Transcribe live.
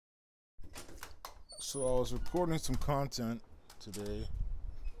So I was recording some content today,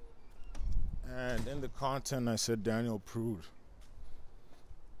 and in the content I said Daniel Prude.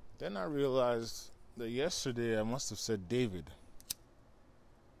 Then I realized that yesterday I must have said David.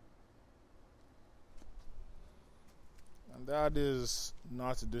 And that is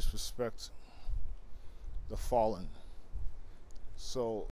not to disrespect the fallen. So